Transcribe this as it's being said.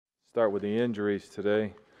Start with the injuries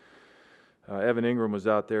today. Evan Ingram was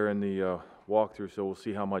out there in the walkthrough, so we'll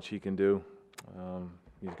see how much he can do.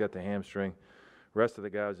 He's got the hamstring. Rest of the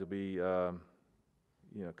guys will be,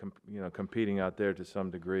 competing out there to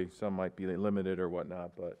some degree. Some might be limited or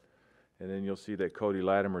whatnot, and then you'll see that Cody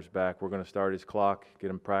Latimer's back. We're going to start his clock, get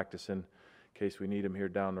him practicing in case we need him here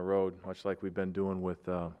down the road, much like we've been doing with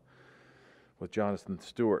Jonathan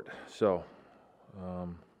Stewart. So,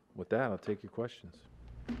 with that, I'll take your questions.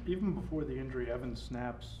 Even before the injury, Evan's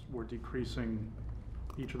snaps were decreasing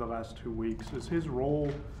each of the last 2 weeks. Is his role,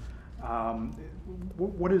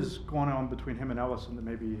 what is going on between him and Ellison that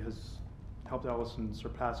maybe has helped Ellison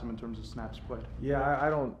surpass him in terms of snaps played? Yeah,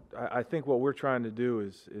 I think what we're trying to do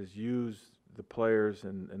is use the players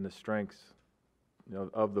and the strengths,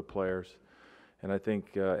 of the players. And I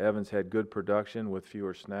think Evans had good production with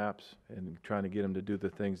fewer snaps and trying to get him to do the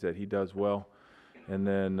things that he does well. And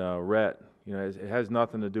then Rhett, it has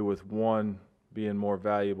nothing to do with one being more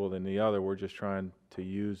valuable than the other. We're just trying to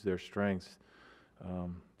use their strengths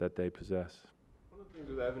that they possess. One of the things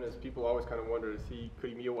with Evan is people always kind of wonder, could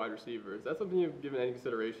he be a wide receiver? Is that something you've given any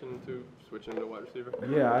consideration to switching him to wide receiver?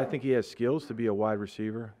 Yeah, I think he has skills to be a wide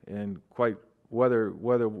receiver, and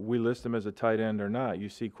whether we list him as a tight end or not, you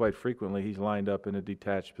see quite frequently he's lined up in a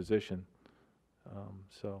detached position.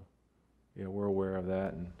 We're aware of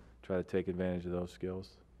that and try to take advantage of those skills.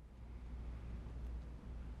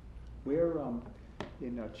 Where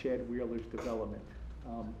in Chad Wheeler's development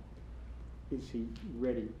is he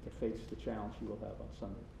ready to face the challenge he will have on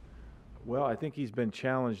Sunday? Well, I think he's been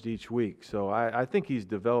challenged each week, so I think he's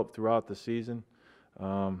developed throughout the season.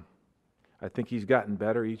 I think he's gotten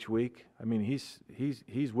better each week. I mean,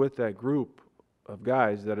 he's with that group of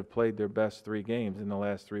guys that have played their best 3 games in the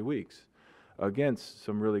last 3 weeks against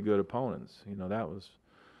some really good opponents.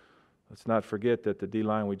 Let's not forget that the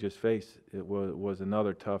D-line we just faced, it was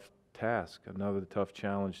another tough task, another tough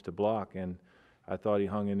challenge to block, and I thought he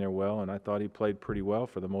hung in there well, and I thought he played pretty well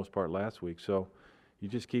for the most part last week. So you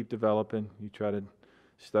just keep developing. You try to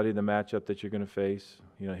study the matchup that you're going to face.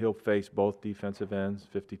 He'll face both defensive ends,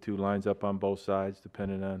 52 lines up on both sides,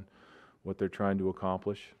 depending on what they're trying to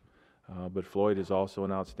accomplish. But Floyd is also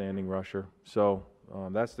an outstanding rusher. So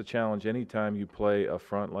that's the challenge. Anytime you play a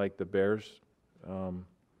front like the Bears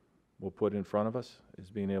will put in front of us, is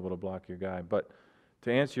being able to block your guy. But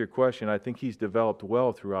to answer your question, I think he's developed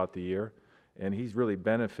well throughout the year, and he's really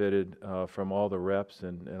benefited from all the reps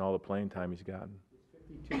and all the playing time he's gotten.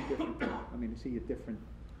 52 different, is he a different,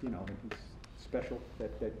 he's special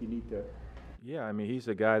that you need to? Yeah, he's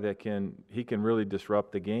a guy that can really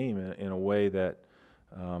disrupt the game in a way that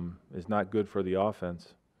is not good for the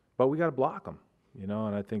offense. But we got to block him,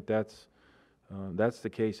 and I think that's the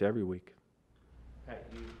case every week. Pat,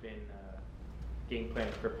 you've been game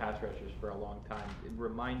planning for pass rushers for a long time. Did it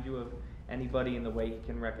remind you of anybody in the way he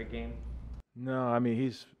can wreck a game? No,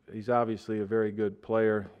 he's obviously a very good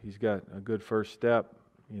player. He's got a good first step.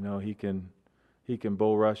 He can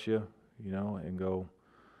bull rush you, and go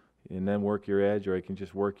and then work your edge, or he can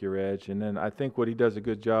just work your edge. And then I think what he does a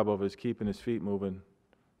good job of is keeping his feet moving,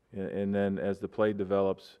 and then as the play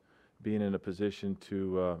develops, being in a position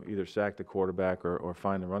to either sack the quarterback or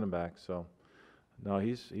find the running back. So, no,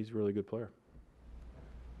 he's a really good player.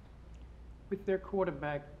 With their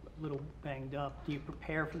quarterback a little banged up, do you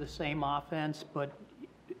prepare for the same offense, but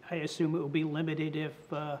I assume it will be limited if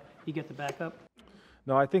you get the backup?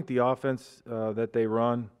 No, I think the offense that they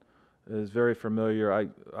run is very familiar.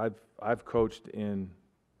 I've coached in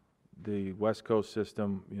the West Coast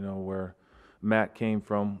system, where Matt came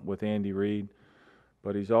from with Andy Reid,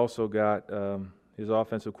 but he's also got his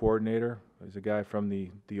offensive coordinator is a guy from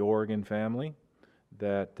the Oregon family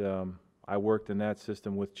that I worked in that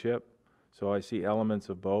system with Chip, so I see elements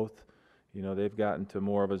of both. They've gotten to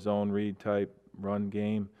more of a zone read type run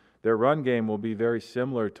game. Their run game will be very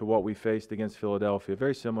similar to what we faced against Philadelphia,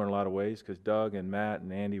 very similar in a lot of ways, because Doug and Matt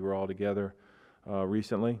and Andy were all together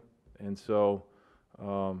recently. And so,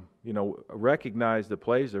 recognize the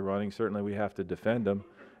plays they're running. Certainly we have to defend them,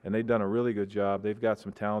 and they've done a really good job. They've got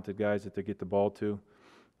some talented guys that they get the ball to.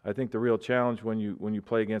 I think the real challenge when you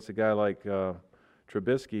play against a guy like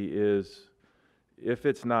Trubisky is, if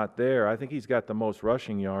it's not there, I think he's got the most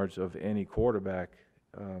rushing yards of any quarterback.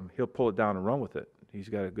 He'll pull it down and run with it. He's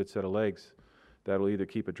got a good set of legs that'll either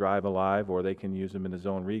keep a drive alive or they can use him in the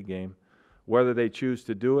zone read game. Whether they choose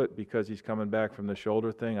to do it because he's coming back from the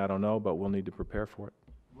shoulder thing, I don't know, but we'll need to prepare for it.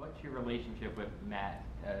 What's your relationship with Matt?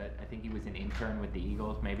 I think he was an intern with the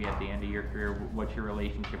Eagles maybe at the end of your career. What's your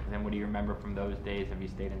relationship with him? What do you remember from those days? Have you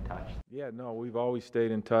stayed in touch? Yeah, no, we've always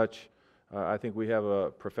stayed in touch. I think we have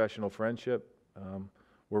a professional friendship.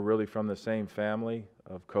 we're really from the same family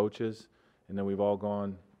of coaches, and then we've all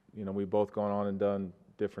gone, we've both gone on and done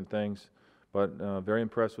different things. But very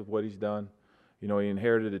impressed with what he's done. He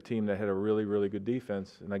inherited a team that had a really, really good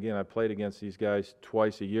defense. And again, I played against these guys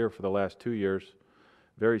twice a year for the last 2 years.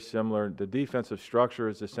 Very similar. The defensive structure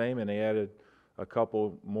is the same, and they added a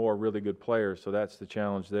couple more really good players. So that's the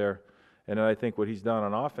challenge there. And then I think what he's done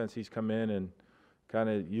on offense, he's come in and kind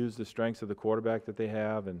of used the strengths of the quarterback that they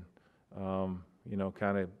have, and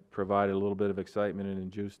kind of provided a little bit of excitement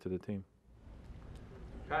and juice to the team.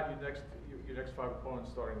 Pat, your next 5 opponents,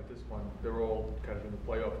 starting with this one, they're all kind of in the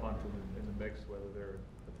playoff hunt in the mix, whether they're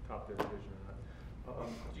at the top of their division or not.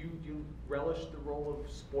 Do you relish the role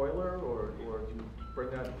of spoiler, or do you bring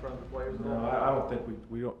that in front of the players at all? No, I don't think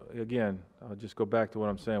we don't. Again, I'll just go back to what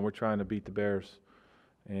I'm saying. We're trying to beat the Bears,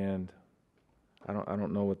 and I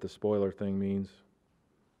don't know what the spoiler thing means.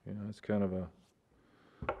 It's kind of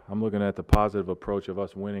I'm looking at the positive approach of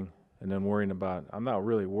us winning, and then worrying about. I'm not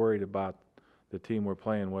really worried about the team we're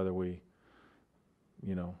playing, whether we,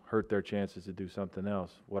 hurt their chances to do something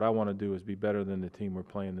else. What I want to do is be better than the team we're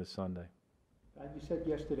playing this Sunday. You said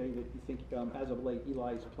yesterday that you think, as of late,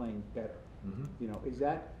 Eli's playing better. Mm-hmm. Is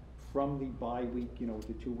that from the bye week, with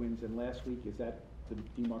the 2 wins and last week? Is that the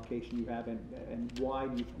demarcation you have, and why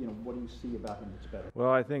do what do you see about him that's better? Well,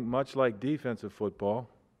 I think much like defensive football,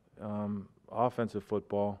 offensive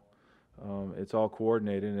football, it's all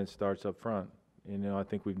coordinated and it starts up front. I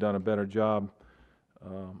think we've done a better job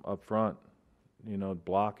up front,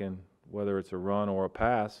 blocking, whether it's a run or a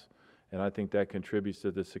pass, and I think that contributes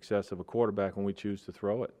to the success of a quarterback when we choose to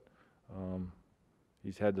throw it.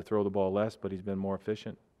 He's had to throw the ball less, but he's been more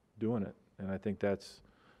efficient doing it, and I think that's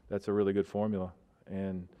a really good formula.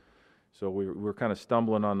 And so we're kind of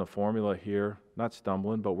stumbling on the formula here. Not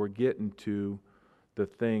stumbling, but we're getting to the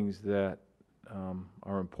things that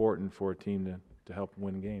are important for a team to help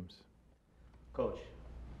win games. Coach,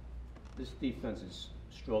 this defense has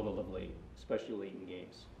struggled of late, especially late in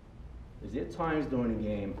games. Is there times during the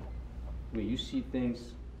game where you see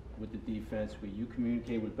things with the defense, where you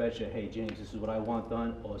communicate with Betcher, hey, James, this is what I want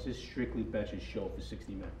done, or is this strictly Betcher's show for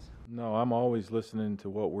 60 minutes? No, I'm always listening to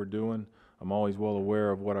what we're doing. I'm always well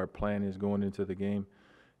aware of what our plan is going into the game,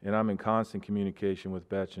 and I'm in constant communication with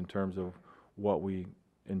Betch in terms of what we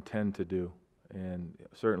intend to do. And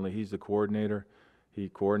certainly he's the coordinator. He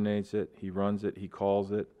coordinates it, he runs it, he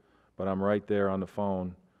calls it, but I'm right there on the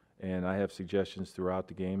phone, and I have suggestions throughout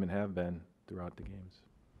the game and have been throughout the games.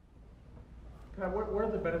 Pat, what are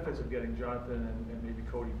the benefits of getting Jonathan and maybe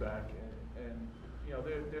Cody back? And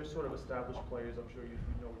they're sort of established players. I'm sure you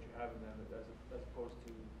know what you have in them, as opposed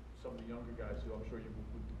to some of the younger guys who I'm sure you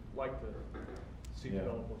would like to see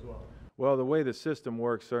develop as well. Well, the way the system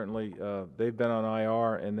works, certainly they've been on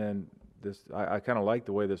IR, and then I kind of like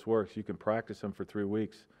the way this works. You can practice them for 3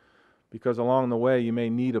 weeks, because along the way you may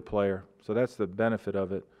need a player. So that's the benefit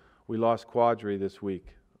of it. We lost Quadri this week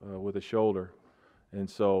with a shoulder, and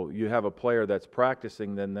so you have a player that's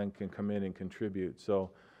practicing, then can come in and contribute.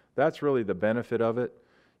 So that's really the benefit of it.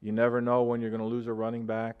 You never know when you're going to lose a running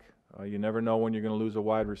back. You never know when you're going to lose a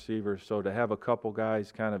wide receiver. So to have a couple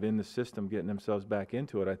guys kind of in the system getting themselves back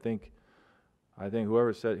into it, I think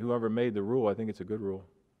whoever made the rule, I think it's a good rule.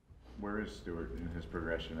 Where is Stewart in his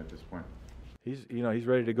progression at this point? He's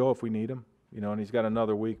ready to go if we need him, and he's got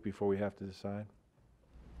another week before we have to decide.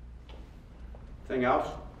 Anything else?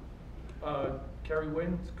 Kerry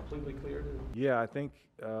Wynn's completely cleared? Yeah, I think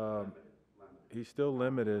he's still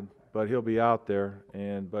limited, but he'll be out there,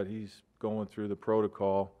 but he's going through the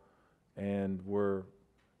protocol, and we're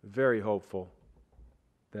very hopeful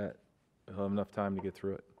that he'll have enough time to get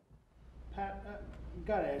through it. Pat, I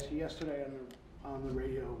got to ask you, yesterday on the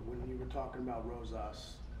radio when you were talking about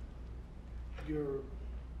Rosas, your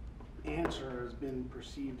answer has been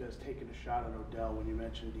perceived as taking a shot at Odell when you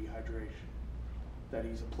mentioned dehydration. That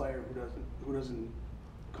he's a player who doesn't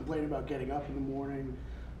complain about getting up in the morning,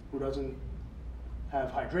 who doesn't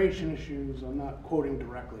have hydration issues. I'm not quoting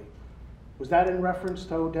directly. Was that in reference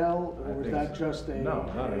to Odell, or was that just a No,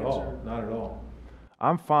 not at all. answer? Not at all.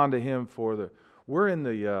 I'm fond of him we're in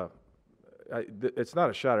the, it's not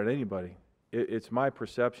a shot at anybody. It's my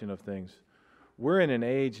perception of things. We're in an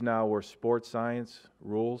age now where sports science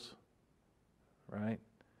rules, right?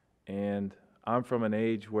 And I'm from an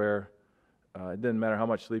age where it doesn't matter how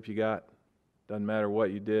much sleep you got, doesn't matter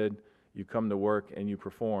what you did, you come to work and you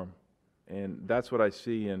perform. And that's what I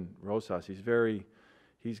see in Rosas.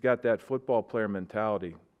 He's got that football player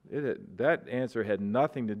mentality. That answer had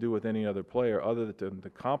nothing to do with any other player other than to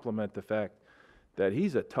compliment the fact that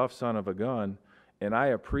he's a tough son of a gun, and I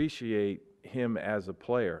appreciate him as a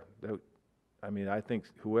player. I think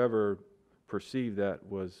whoever perceived that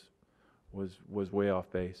was way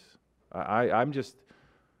off base. I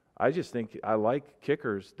just think I like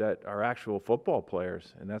kickers that are actual football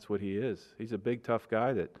players, and that's what he is. He's a big, tough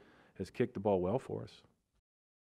guy that has kicked the ball well for us.